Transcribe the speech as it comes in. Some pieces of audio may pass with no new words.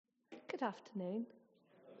Good afternoon.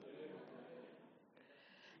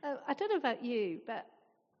 I don't know about you, but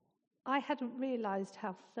I hadn't realised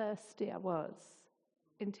how thirsty I was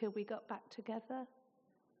until we got back together.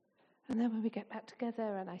 And then when we get back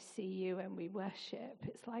together and I see you and we worship,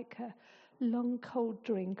 it's like a long cold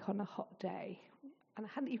drink on a hot day. And I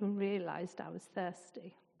hadn't even realised I was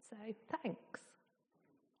thirsty. So thanks.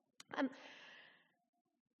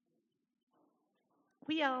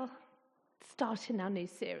 We are starting our new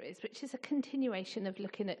series, which is a continuation of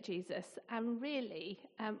looking at Jesus. And really,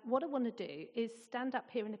 what I want to do is stand up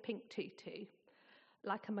here in a pink tutu,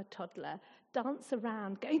 like I'm a toddler, dance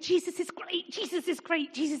around going, Jesus is great, Jesus is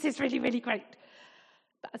great, Jesus is really, really great.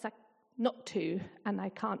 But as I not to, and I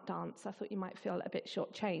can't dance, I thought you might feel a bit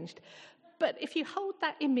shortchanged. But if you hold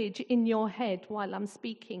that image in your head while I'm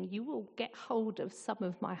speaking, you will get hold of some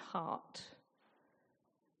of my heart.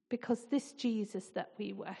 Because this Jesus that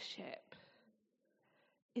we worship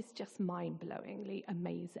is just mind-blowingly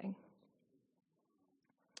amazing.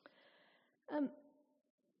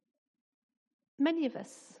 Many of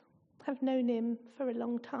us have known him for a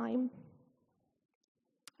long time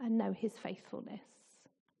and know his faithfulness.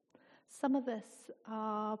 Some of us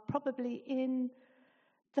are probably in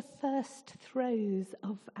the first throes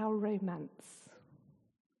of our romance.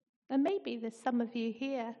 And maybe there's some of you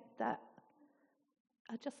here that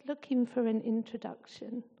are just looking for an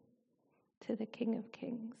introduction to the King of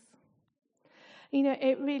Kings. You know,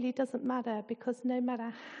 it really doesn't matter, because no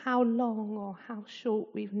matter how long or how short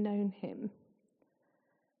we've known him,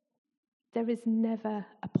 there is never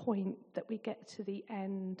a point that we get to the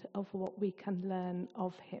end of what we can learn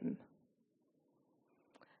of him.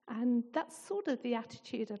 And that's sort of the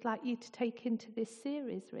attitude I'd like you to take into this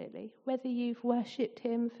series, really. Whether you've worshipped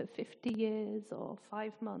him for 50 years or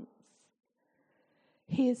 5 months,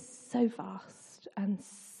 he is so vast and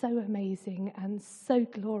so amazing and so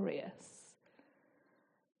glorious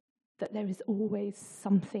that there is always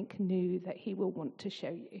something new that he will want to show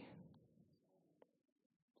you.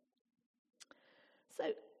 So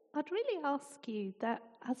I'd really ask you that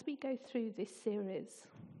as we go through this series,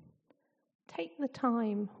 take the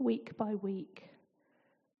time week by week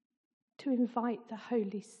to invite the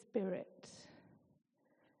Holy Spirit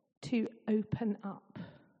to open up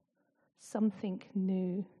something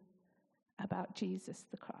new about Jesus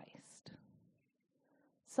the Christ.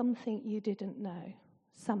 Something you didn't know,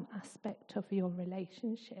 some aspect of your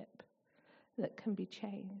relationship that can be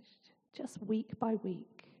changed. Just week by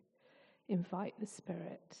week, invite the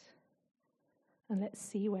Spirit, and let's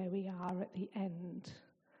see where we are at the end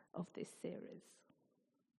of this series.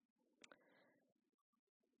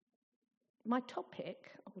 My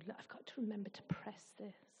topic, I've got to remember to press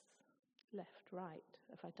this. Left, right,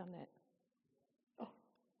 have I done it? Oh,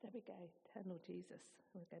 there we go, eternal Jesus.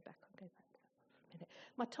 I'll go back to that for a minute.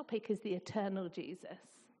 My topic is the eternal Jesus,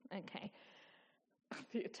 okay.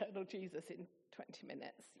 The eternal Jesus in 20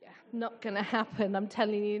 minutes, yeah. Not going to happen, I'm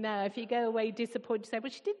telling you now. If you go away disappointed, say,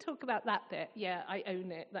 well, she did talk about that bit. Yeah, I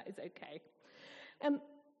own it, that is okay.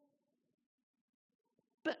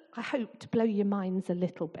 But I hope to blow your minds a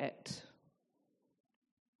little bit.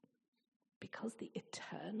 Because the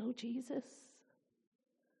eternal Jesus,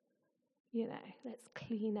 you know, let's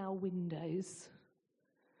clean our windows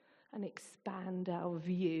and expand our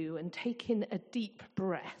view and take in a deep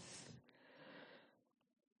breath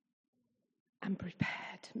and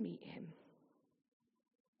prepare to meet him.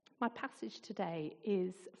 My passage today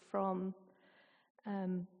is from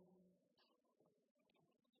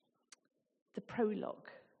the prologue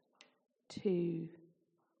to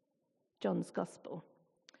John's Gospel.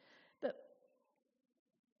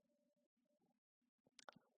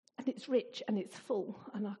 And it's rich and it's full,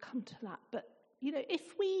 and I'll come to that. But, you know,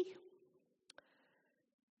 if we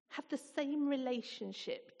have the same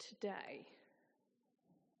relationship today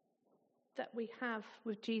that we have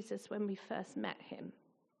with Jesus when we first met him,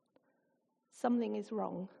 something is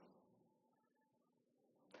wrong.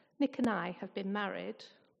 Nick and I have been married,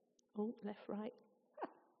 left, right,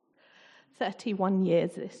 31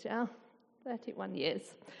 years this year, 31 years.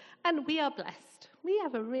 And we are blessed. We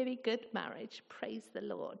have a really good marriage, praise the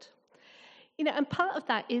Lord. You know, and part of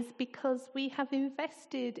that is because we have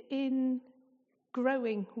invested in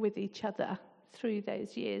growing with each other through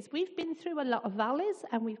those years. We've been through a lot of valleys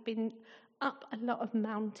and we've been up a lot of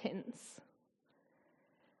mountains.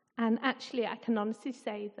 And actually, I can honestly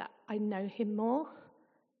say that I know him more,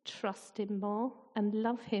 trust him more, and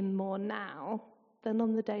love him more now than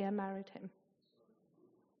on the day I married him.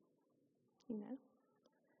 You know?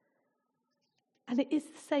 And it is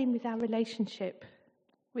the same with our relationship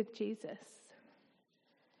with Jesus.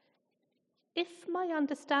 If my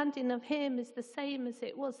understanding of him is the same as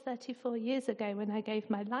it was 34 years ago when I gave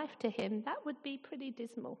my life to him, that would be pretty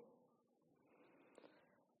dismal.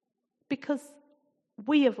 Because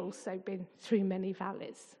we have also been through many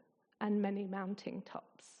valleys and many mountain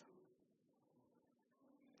tops.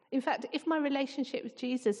 In fact, if my relationship with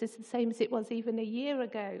Jesus is the same as it was even a year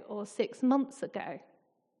ago or 6 months ago,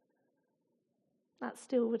 that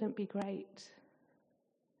still wouldn't be great.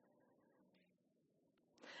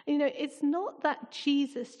 You know, it's not that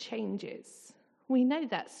Jesus changes. We know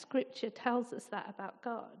that Scripture tells us that about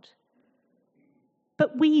God.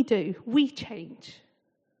 But we do. We change.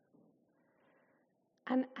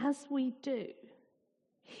 And as we do,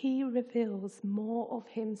 he reveals more of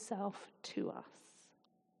himself to us.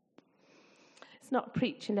 It's not a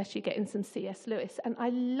preach unless you get in some C.S. Lewis. And I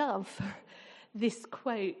love this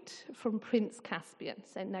quote from Prince Caspian,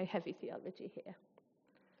 so no heavy theology here.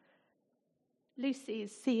 Lucy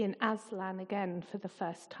is seeing Aslan again for the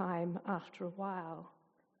first time after a while.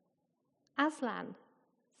 "Aslan,"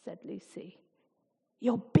 said Lucy,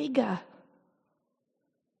 "you're bigger."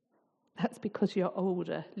 "That's because you're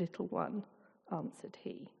older, little one," answered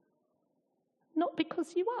he. "Not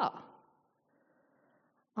because you are."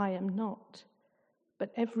 "I am not,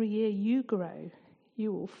 but every year you grow,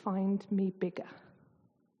 you will find me bigger."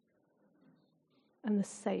 And the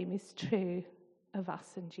same is true of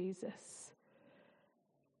us and Jesus.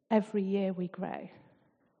 Every year we grow,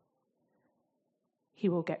 he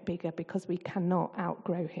will get bigger because we cannot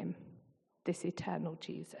outgrow him, this eternal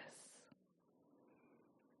Jesus.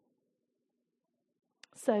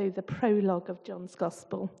 So the prologue of John's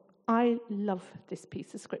Gospel. I love this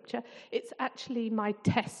piece of scripture. It's actually my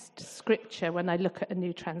test scripture when I look at a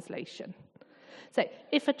new translation. So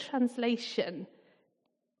if a translation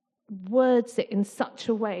words it in such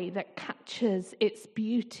a way that captures its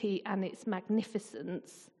beauty and its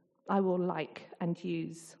magnificence, I will like and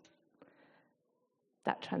use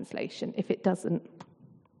that translation. If it doesn't,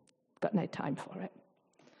 got no time for it.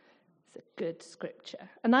 It's a good scripture.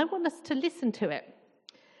 And I want us to listen to it.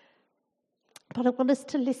 But I want us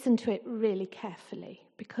to listen to it really carefully,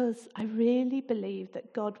 because I really believe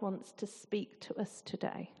that God wants to speak to us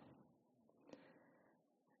today.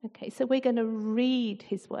 Okay, so we're going to read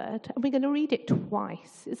his word, and we're going to read it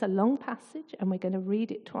twice. It's a long passage, and we're going to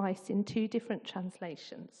read it twice in 2 different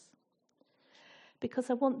translations, because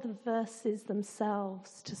I want the verses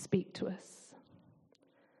themselves to speak to us.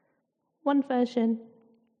 One version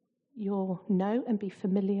you'll know and be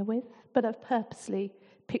familiar with, but I've purposely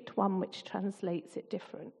picked one which translates it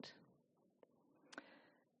different.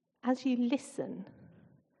 As you listen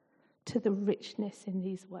to the richness in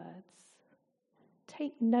these words,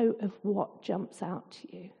 take note of what jumps out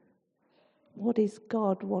to you. What is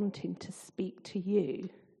God wanting to speak to you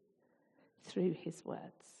through his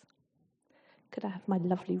words? Could I have my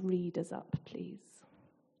lovely readers up, please?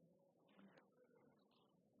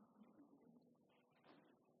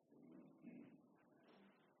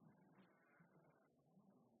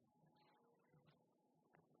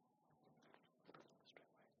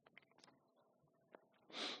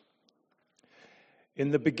 In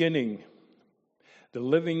the beginning, the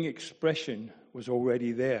living expression was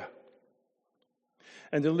already there.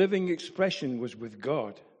 And the living expression was with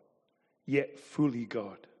God, yet fully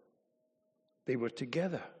God. They were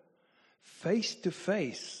together, face to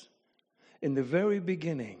face, in the very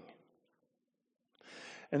beginning.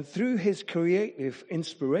 And through his creative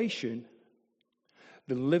inspiration,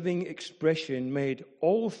 the living expression made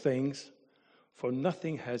all things, for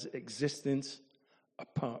nothing has existence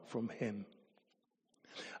apart from him.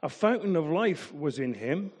 A fountain of life was in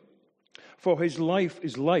him, for his life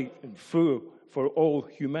is light and full for all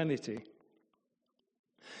humanity.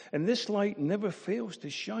 And this light never fails to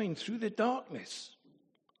shine through the darkness,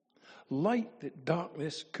 light that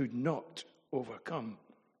darkness could not overcome.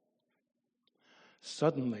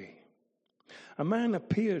 Suddenly, a man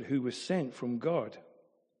appeared who was sent from God,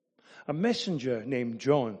 a messenger named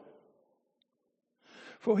John.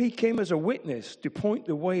 For he came as a witness to point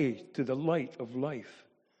the way to the light of life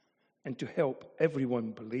and to help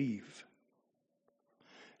everyone believe.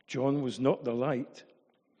 John was not the light,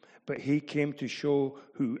 but he came to show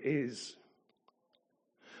who is.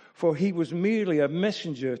 For he was merely a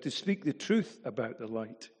messenger to speak the truth about the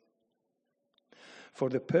light. For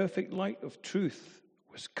the perfect light of truth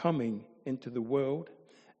was coming into the world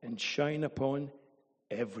and shine upon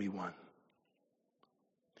everyone.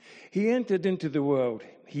 He entered into the world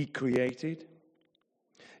he created,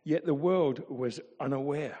 yet the world was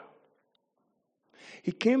unaware.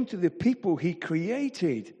 He came to the people he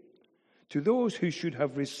created, to those who should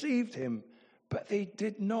have received him, but they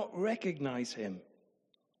did not recognize him.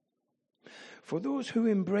 For those who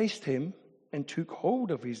embraced him and took hold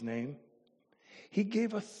of his name, he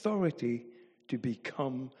gave authority to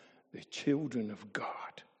become the children of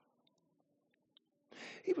God.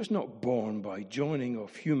 He was not born by joining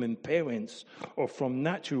of human parents or from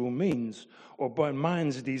natural means or by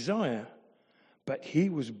man's desire, but he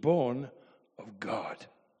was born of God.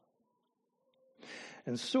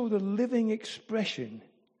 And so the living expression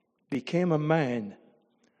became a man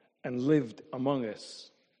and lived among us.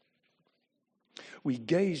 We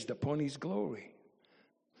gazed upon his glory,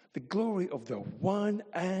 the glory of the one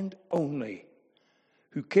and only,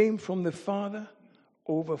 who came from the Father,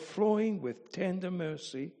 overflowing with tender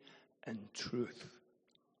mercy and truth.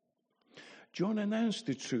 John announced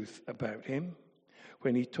the truth about him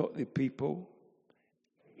when he taught the people,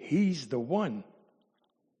 he's the one.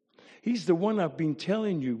 He's the one I've been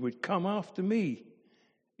telling you would come after me,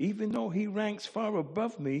 even though he ranks far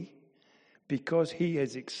above me, because he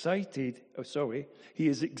has existed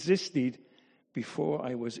before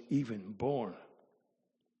I was even born.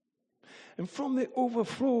 And from the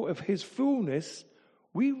overflow of his fullness,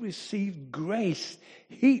 we received grace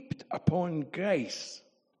heaped upon grace.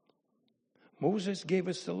 Moses gave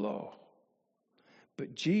us the law,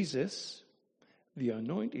 but Jesus, the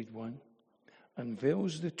Anointed One,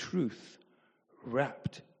 unveils the truth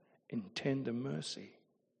wrapped in tender mercy.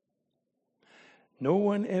 No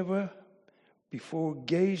one ever before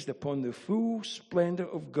gazed upon the full splendor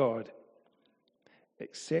of God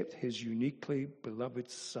except his uniquely beloved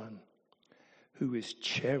Son, who is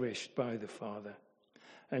cherished by the Father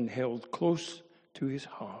and held close to his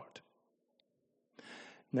heart.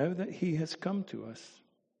 Now that he has come to us,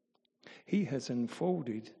 he has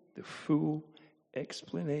unfolded the full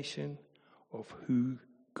explanation of who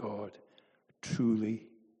God truly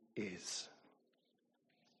is.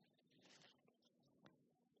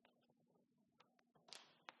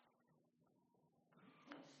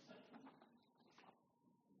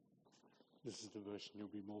 This is the version you'll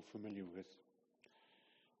be more familiar with.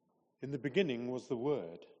 In the beginning was the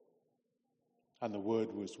Word, and the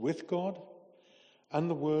Word was with God, and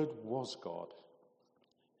the Word was God.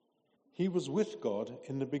 He was with God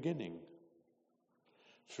in the beginning.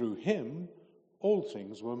 Through him all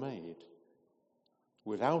things were made.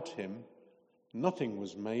 Without him nothing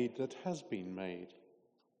was made that has been made.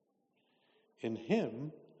 In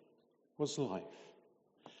him was life,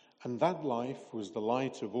 and that life was the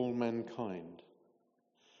light of all mankind.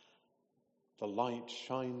 The light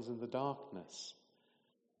shines in the darkness,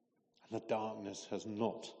 and the darkness has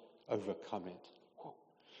not overcome it.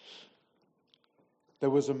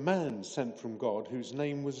 There was a man sent from God whose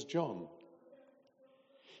name was John.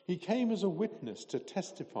 He came as a witness to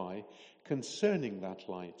testify concerning that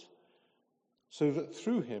light, so that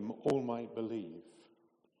through him all might believe.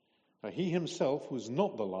 Now, he himself was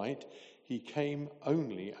not the light, he came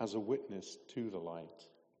only as a witness to the light.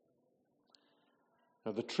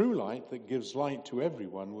 Now, the true light that gives light to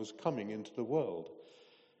everyone was coming into the world.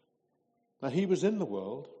 Now, he was in the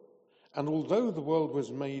world, and although the world was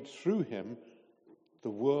made through him, the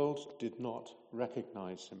world did not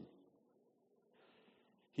recognize him.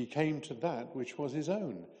 He came to that which was his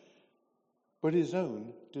own, but his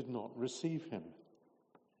own did not receive him.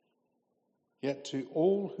 Yet to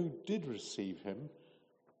all who did receive him,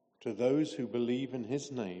 to those who believe in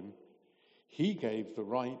his name, he gave the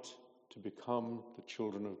right to become the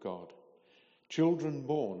children of God. Children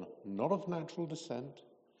born not of natural descent,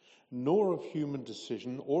 nor of human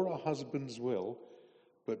decision or a husband's will,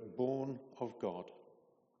 but born of God.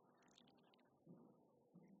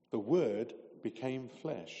 The Word became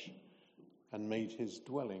flesh and made his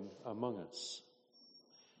dwelling among us.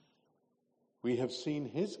 We have seen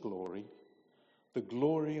his glory, the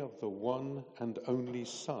glory of the one and only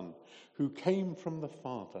Son, who came from the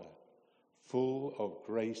Father, full of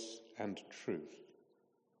grace and truth.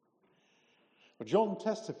 John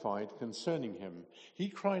testified concerning him. He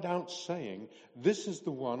cried out, saying, "This is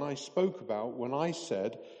the one I spoke about when I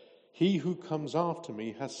said, 'He who comes after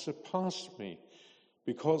me has surpassed me,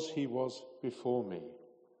 because he was before me.'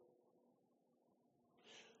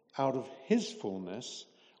 Out of his fullness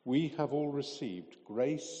we have all received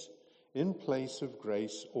grace in place of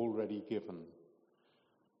grace already given.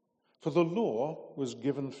 For the law was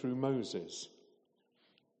given through Moses.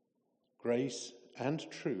 Grace and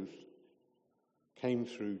truth came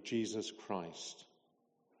through Jesus Christ.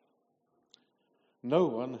 No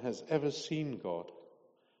one has ever seen God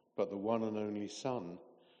but the one and only Son,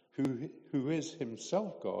 who is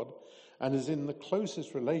himself God and is in the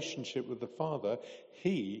closest relationship with the Father.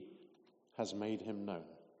 He has made him known."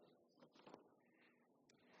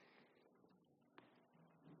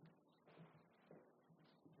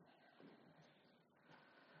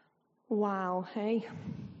 Wow, hey?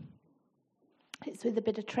 It's with a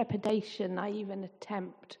bit of trepidation I even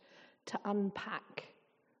attempt to unpack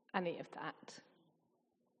any of that.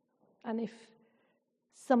 And if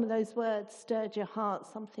some of those words stirred your heart,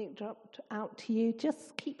 something dropped out to you,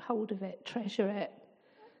 just keep hold of it, treasure it,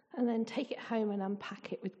 and then take it home and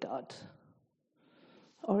unpack it with God.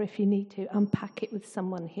 Or if you need to, unpack it with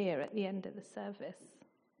someone here at the end of the service.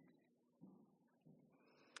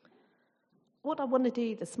 What I want to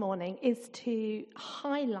do this morning is to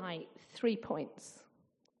highlight 3 points.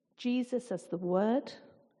 Jesus as the Word,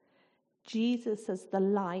 Jesus as the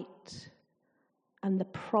light, and the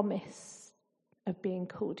promise of being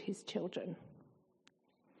called his children.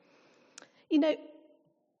 You know,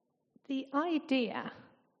 the idea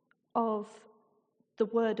of the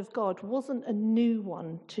Word of God wasn't a new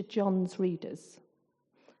one to John's readers.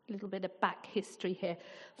 A little bit of back history here.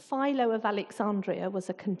 Philo of Alexandria was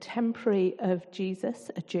a contemporary of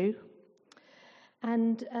Jesus, a Jew.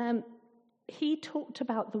 And he talked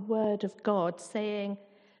about the Word of God, saying,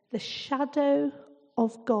 the shadow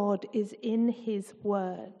of God is in his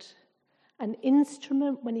Word, an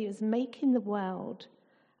instrument when he was making the world,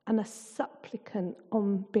 and a supplicant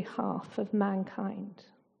on behalf of mankind.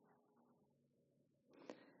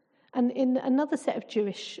 And in another set of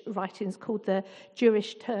Jewish writings called the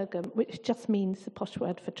Jewish Targum, which just means the posh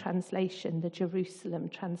word for translation, the Jerusalem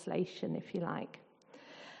translation, if you like.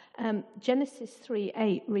 Genesis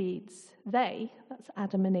 3:8 reads, they, that's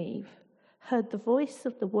Adam and Eve, heard the voice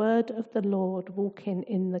of the word of the Lord walking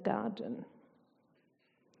in the garden.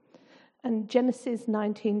 And Genesis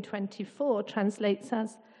 19:24 translates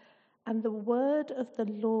as, and the word of the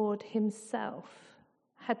Lord himself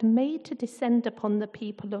had made to descend upon the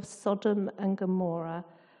people of Sodom and Gomorrah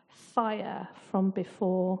fire from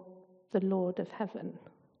before the Lord of heaven.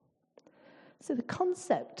 So the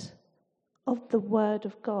concept of the Word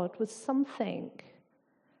of God was something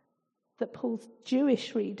that Paul's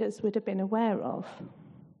Jewish readers would have been aware of.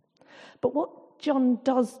 But what John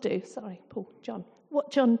does do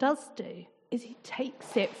is he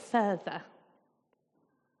takes it further.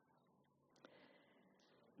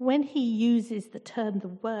 When he uses the term the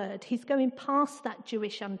Word, he's going past that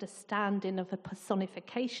Jewish understanding of a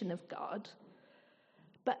personification of God,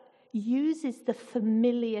 but uses the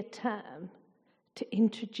familiar term to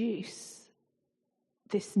introduce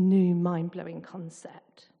this new mind-blowing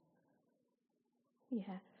concept.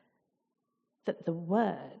 That the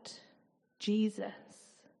Word, Jesus,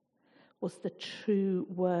 was the true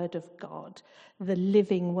Word of God, the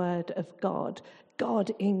living Word of God, God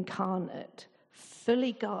incarnate,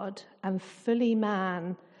 fully God and fully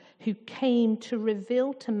man, who came to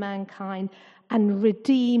reveal to mankind and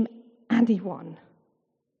redeem anyone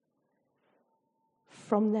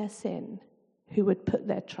from their sin who would put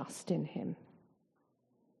their trust in him.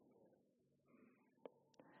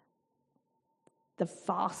 The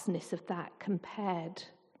vastness of that compared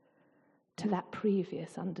to that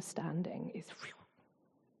previous understanding is real.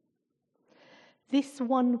 This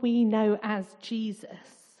one we know as Jesus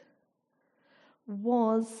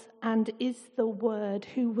was and is the Word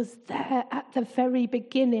who was there at the very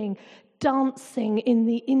beginning, dancing in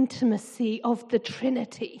the intimacy of the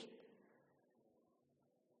Trinity.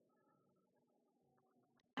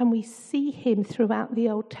 And we see him throughout the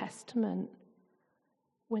Old Testament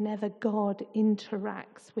whenever God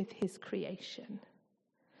interacts with his creation.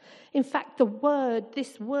 In fact, the Word,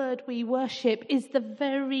 this Word we worship, is the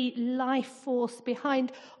very life force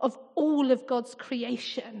behind of all of God's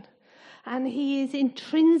creation. And he is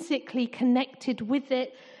intrinsically connected with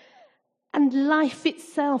it, and life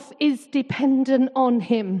itself is dependent on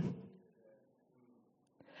him.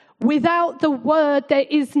 Without the Word, there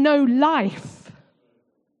is no life.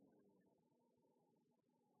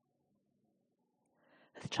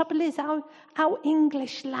 The trouble is our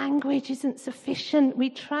English language isn't sufficient.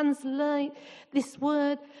 We translate this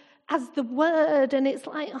word as the Word, and it's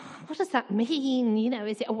like, oh, what does that mean?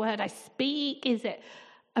 Is it a word I speak? Is it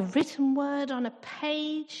a written word on a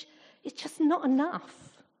page? It's just not enough.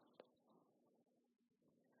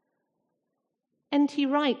 N.T.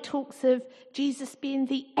 Wright talks of Jesus being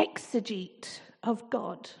the exegete of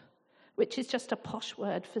God, which is just a posh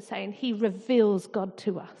word for saying he reveals God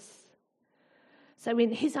to us. So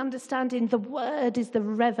in his understanding, the Word is the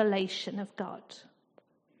revelation of God.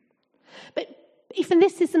 But even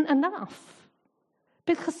this isn't enough,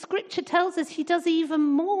 because Scripture tells us he does even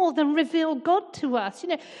more than reveal God to us.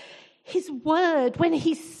 His Word, when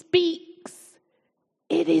he speaks,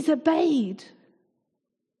 it is obeyed.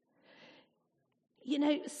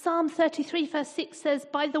 Psalm 33 verse 6 says,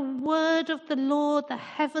 by the word of the Lord the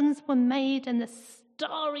heavens were made and the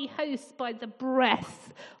starry host by the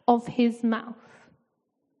breath of his mouth.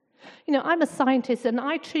 You know, I'm a scientist, and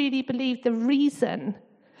I truly believe the reason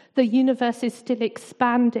the universe is still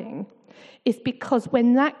expanding is because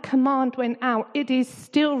when that command went out, it is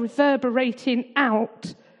still reverberating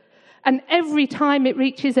out. And every time it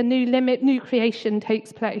reaches a new limit, new creation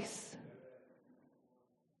takes place.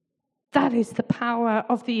 That is the power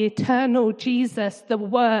of the eternal Jesus, the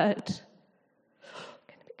Word.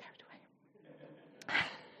 Getting a bit carried away.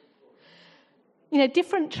 You know,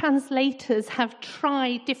 different translators have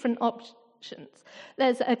tried different options.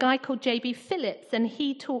 There's a guy called J.B. Phillips, and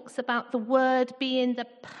he talks about the Word being the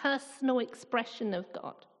personal expression of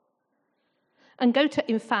God. And Goethe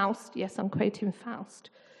in Faust, yes, I'm quoting Faust,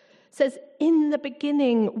 says, in the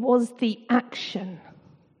beginning was the action.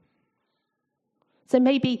 So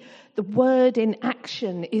maybe the word in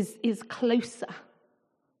action is closer.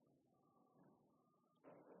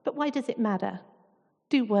 But why does it matter?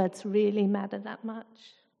 Do words really matter that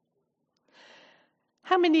much?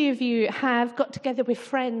 How many of you have got together with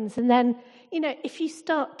friends and then, you know, if you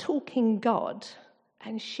start talking God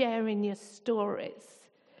and sharing your stories,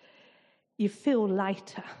 you feel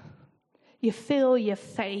lighter. You feel your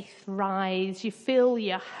faith rise. You feel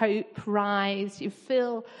your hope rise. You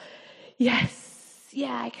feel, yes,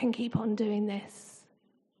 yeah, I can keep on doing this.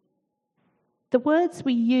 The words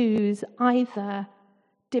we use either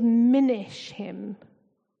diminish him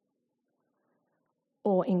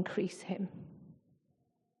or increase him.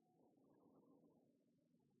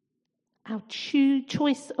 Our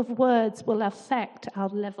choice of words will affect our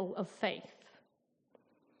level of faith.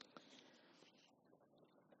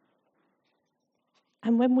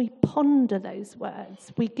 And when we ponder those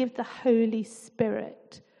words, we give the Holy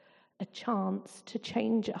Spirit a chance to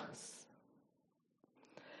change us.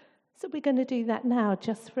 So we're going to do that now,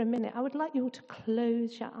 just for a minute. I would like you all to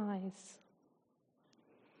close your eyes.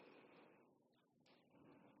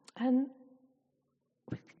 And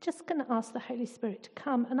we're just going to ask the Holy Spirit to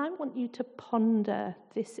come, and I want you to ponder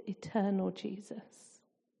this eternal Jesus.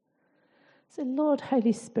 So, Lord,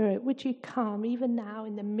 Holy Spirit, would you come even now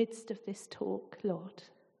in the midst of this talk, Lord,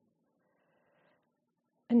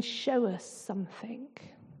 and show us something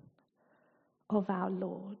of our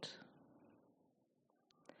Lord,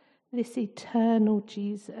 this eternal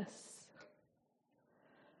Jesus,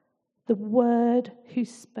 the Word who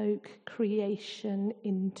spoke creation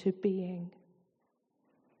into being,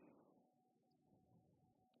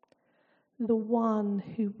 the one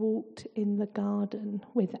who walked in the garden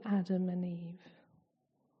with Adam and Eve.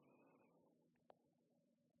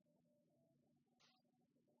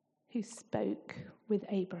 Who spoke with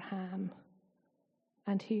Abraham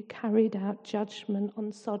and who carried out judgment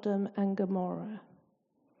on Sodom and Gomorrah.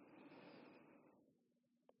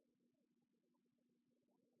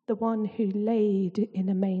 The one who laid in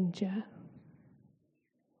a manger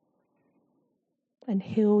and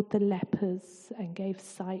healed the lepers and gave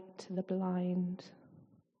sight to the blind.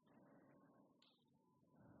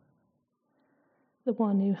 The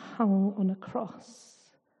one who hung on a cross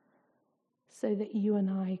so that you and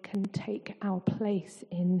I can take our place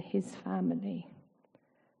in his family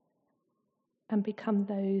and become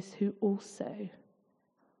those who also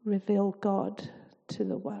reveal God to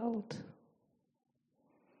the world.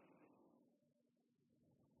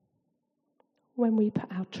 When we put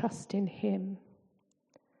our trust in him,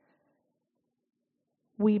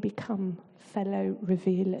 we become fellow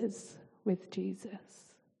revealers with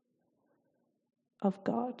Jesus of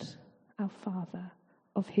God, our Father,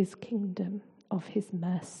 of his kingdom, of his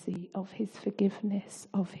mercy, of his forgiveness,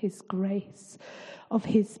 of his grace, of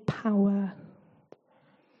his power,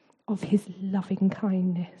 of his loving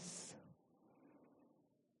kindness.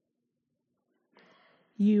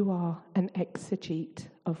 You are an exegete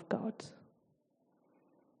of God.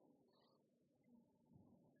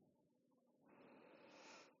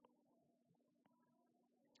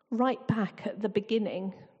 Right back at the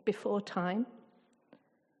beginning, before time,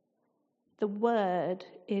 the Word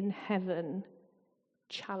in heaven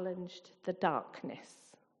challenged the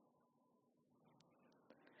darkness.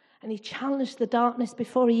 And he challenged the darkness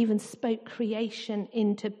before he even spoke creation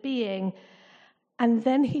into being. And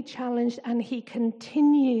then he challenged, and he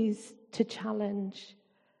continues to challenge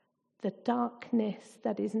the darkness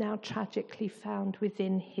that is now tragically found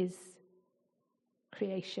within his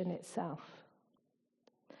creation itself.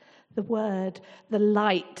 The Word, the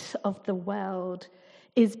light of the world,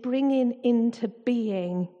 is bringing into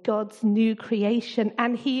being God's new creation.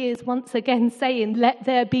 And he is once again saying, let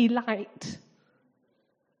there be light.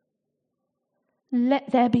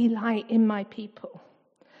 Let there be light in my people.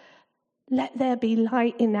 Let there be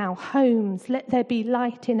light in our homes. Let there be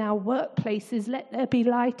light in our workplaces. Let there be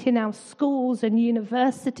light in our schools and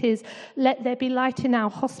universities. Let there be light in our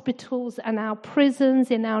hospitals and our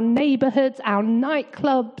prisons, in our neighborhoods, our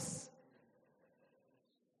nightclubs.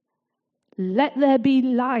 Let there be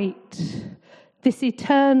light, this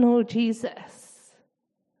eternal Jesus.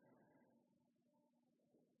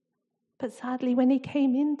 But sadly, when he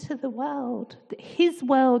came into the world,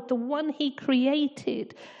 the one he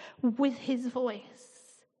created with his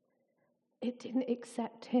voice, it didn't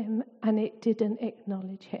accept him and it didn't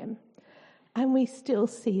acknowledge him. And we still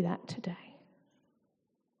see that today.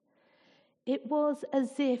 It was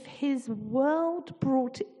as if his world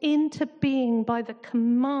brought into being by the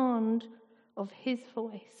command of his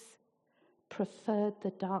voice preferred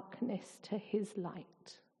the darkness to his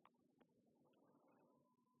light.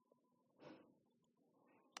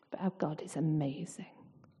 But our God is amazing.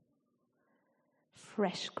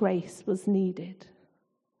 Fresh grace was needed.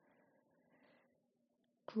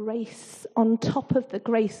 Grace on top of the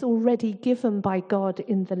grace already given by God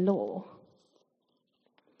in the law.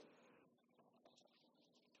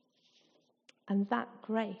 And that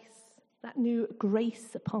grace, that new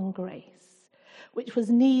grace upon grace, which was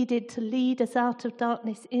needed to lead us out of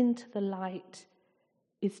darkness into the light,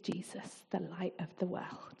 is Jesus, the light of the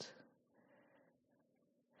world.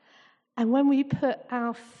 And when we put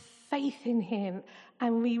our faith in him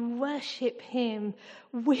and we worship him,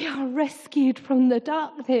 we are rescued from the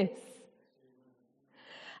darkness.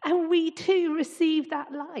 And we too receive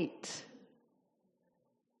that light.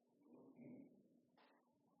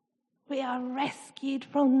 We are rescued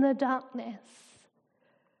from the darkness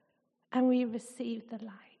and we receive the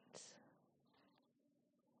light.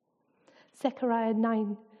 Zechariah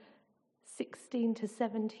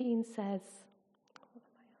 9:16-17 says,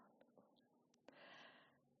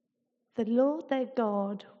 "The Lord their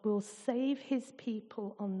God will save his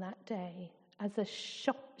people on that day as a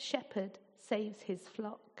shepherd saves his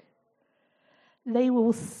flock. They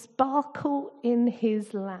will sparkle in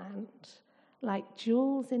his land like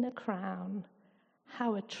jewels in a crown.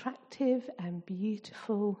 How attractive and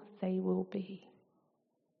beautiful they will be."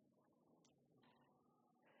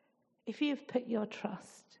 If you've put your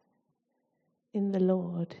trust in the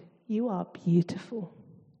Lord, you are beautiful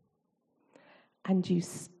and you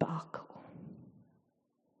sparkle.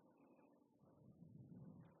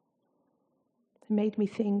 It made me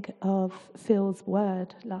think of Phil's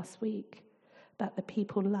word last week about the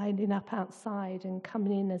people lining up outside and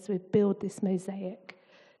coming in as we build this mosaic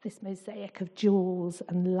of jewels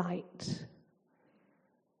and light.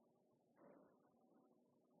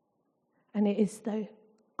 And it is though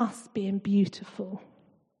us being beautiful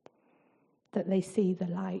that they see the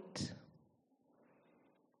light.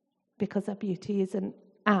 Because our beauty isn't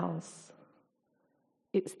ours.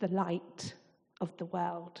 It's the light of the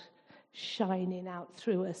world shining out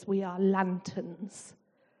through us. We are lanterns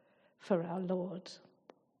for our Lord.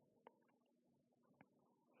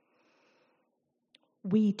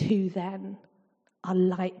 We too then are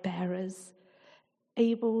light bearers,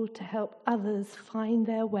 able to help others find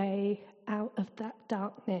their way out of that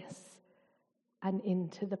darkness and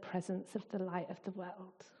into the presence of the light of the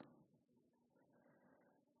world.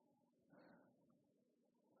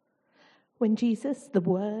 When Jesus, the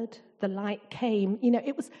Word, the light came,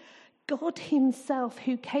 it was God himself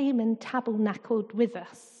who came and tabernacled with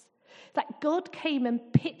us. That God came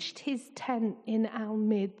and pitched his tent in our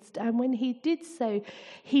midst. And when he did so,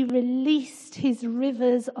 he released his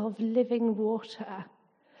rivers of living water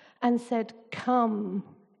and said,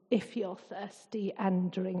 "Come if you're thirsty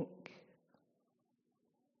and drink."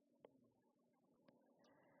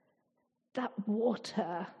 That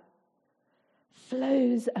water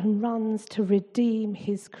flows and runs to redeem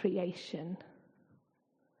his creation.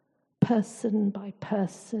 Person by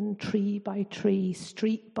person, tree by tree,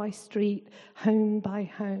 street by street, home by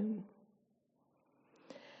home.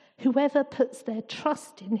 Whoever puts their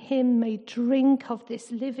trust in him may drink of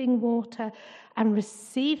this living water and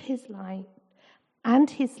receive his light, and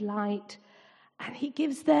he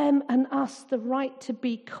gives them and us the right to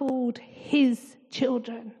be called his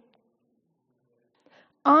children.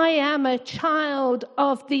 I am a child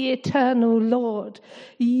of the eternal Lord.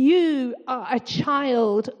 You are a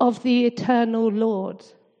child of the eternal Lord.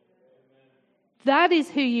 That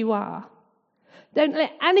is who you are. Don't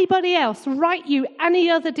let anybody else write you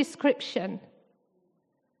any other description.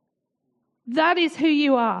 That is who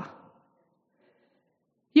you are.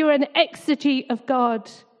 You're an exegete of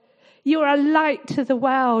God. You are a light to the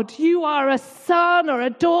world. You are a son or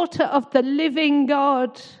a daughter of the living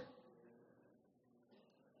God.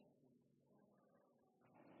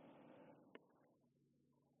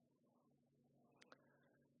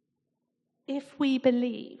 if we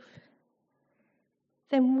believe,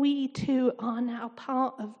 then we too are now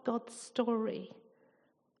part of God's story,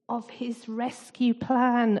 of his rescue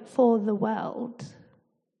plan for the world.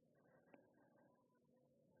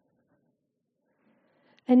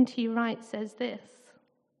 N.T. Wright says this: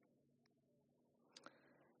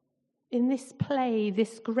 in this play,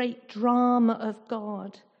 this great drama of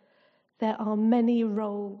God, there are many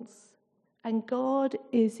roles, and God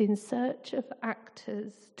is in search of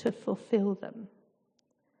actors to fulfill them.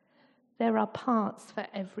 There are parts for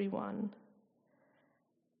everyone,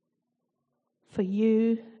 for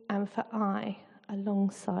you and for I,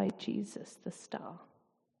 alongside Jesus the star.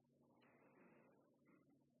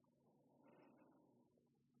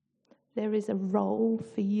 There is a role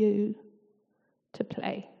for you to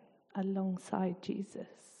play alongside Jesus.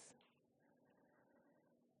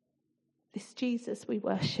 This Jesus we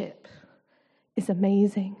worship is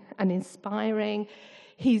amazing and inspiring.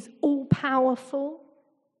 He's all-powerful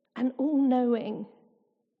and all-knowing,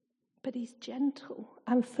 but he's gentle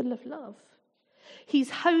and full of love. He's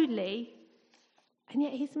holy, and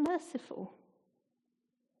yet he's merciful.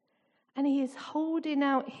 And he is holding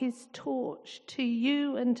out his torch to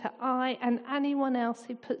you and to I and anyone else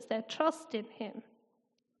who puts their trust in him.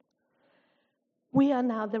 We are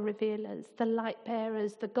now the revealers, the light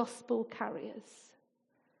bearers, the gospel carriers.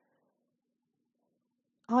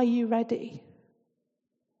 Are you ready?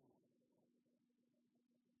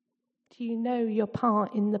 Do you know your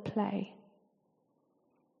part in the play?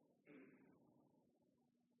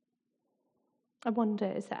 I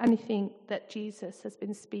wonder, is there anything that Jesus has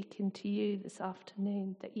been speaking to you this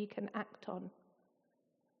afternoon that you can act on?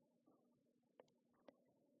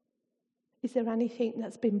 Is there anything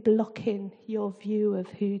that's been blocking your view of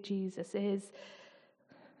who Jesus is?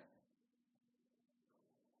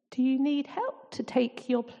 Do you need help to take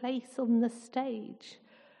your place on the stage?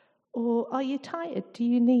 Or are you tired? Do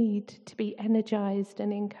you need to be energized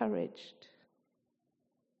and encouraged?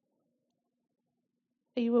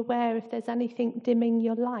 Are you aware if there's anything dimming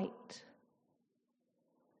your light?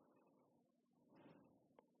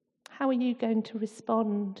 How are you going to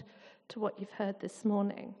respond to what you've heard this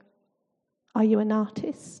morning? Are you an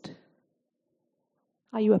artist?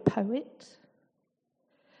 Are you a poet?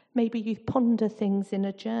 Maybe you ponder things in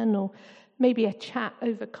a journal, maybe a chat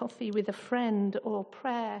over coffee with a friend, or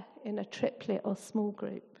prayer in a triplet or small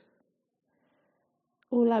group.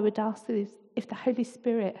 All I would ask is, if the Holy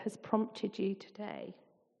Spirit has prompted you today,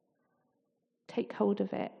 take hold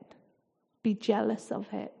of it. Be jealous of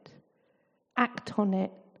it. Act on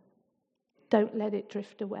it. Don't let it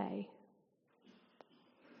drift away.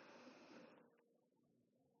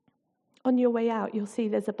 On your way out, you'll see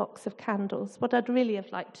there's a box of candles. What I'd really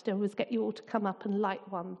have liked to do was get you all to come up and light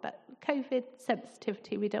one, but COVID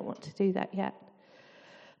sensitivity, we don't want to do that yet.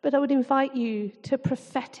 But I would invite you to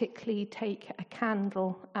prophetically take a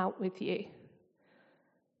candle out with you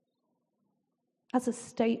as a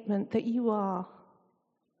statement that you are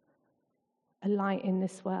a light in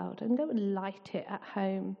this world, and go and light it at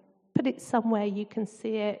home. Put it somewhere you can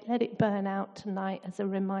see it. Let it burn out tonight as a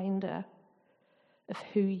reminder of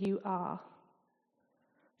who you are.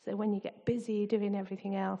 So when you get busy doing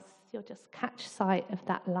everything else, you'll just catch sight of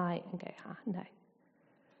that light and go, no,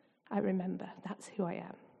 I remember, that's who I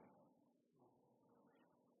am.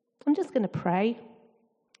 I'm just going to pray.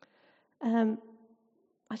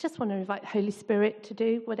 I just want to invite the Holy Spirit to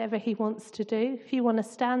do whatever he wants to do. If you want to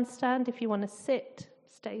stand, stand. If you want to sit,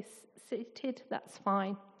 stay seated, that's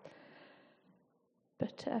fine.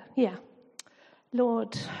 But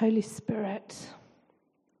Lord, Holy Spirit,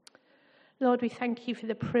 Lord, we thank you for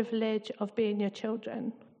the privilege of being your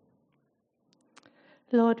children.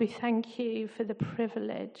 Lord, we thank you for the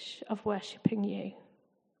privilege of worshipping you.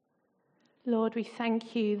 Lord, we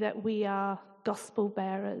thank you that we are gospel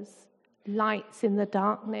bearers, lights in the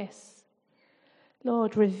darkness.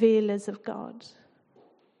 Lord, revealers of God.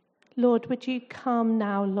 Lord, would you come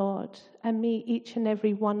now, Lord, and meet each and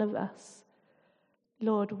every one of us,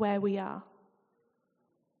 Lord, where we are.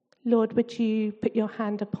 Lord, would you put your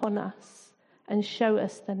hand upon us and show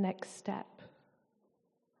us the next step.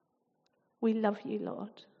 We love you,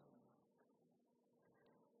 Lord.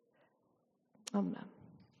 Amen.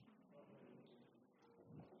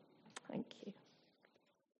 Thank you.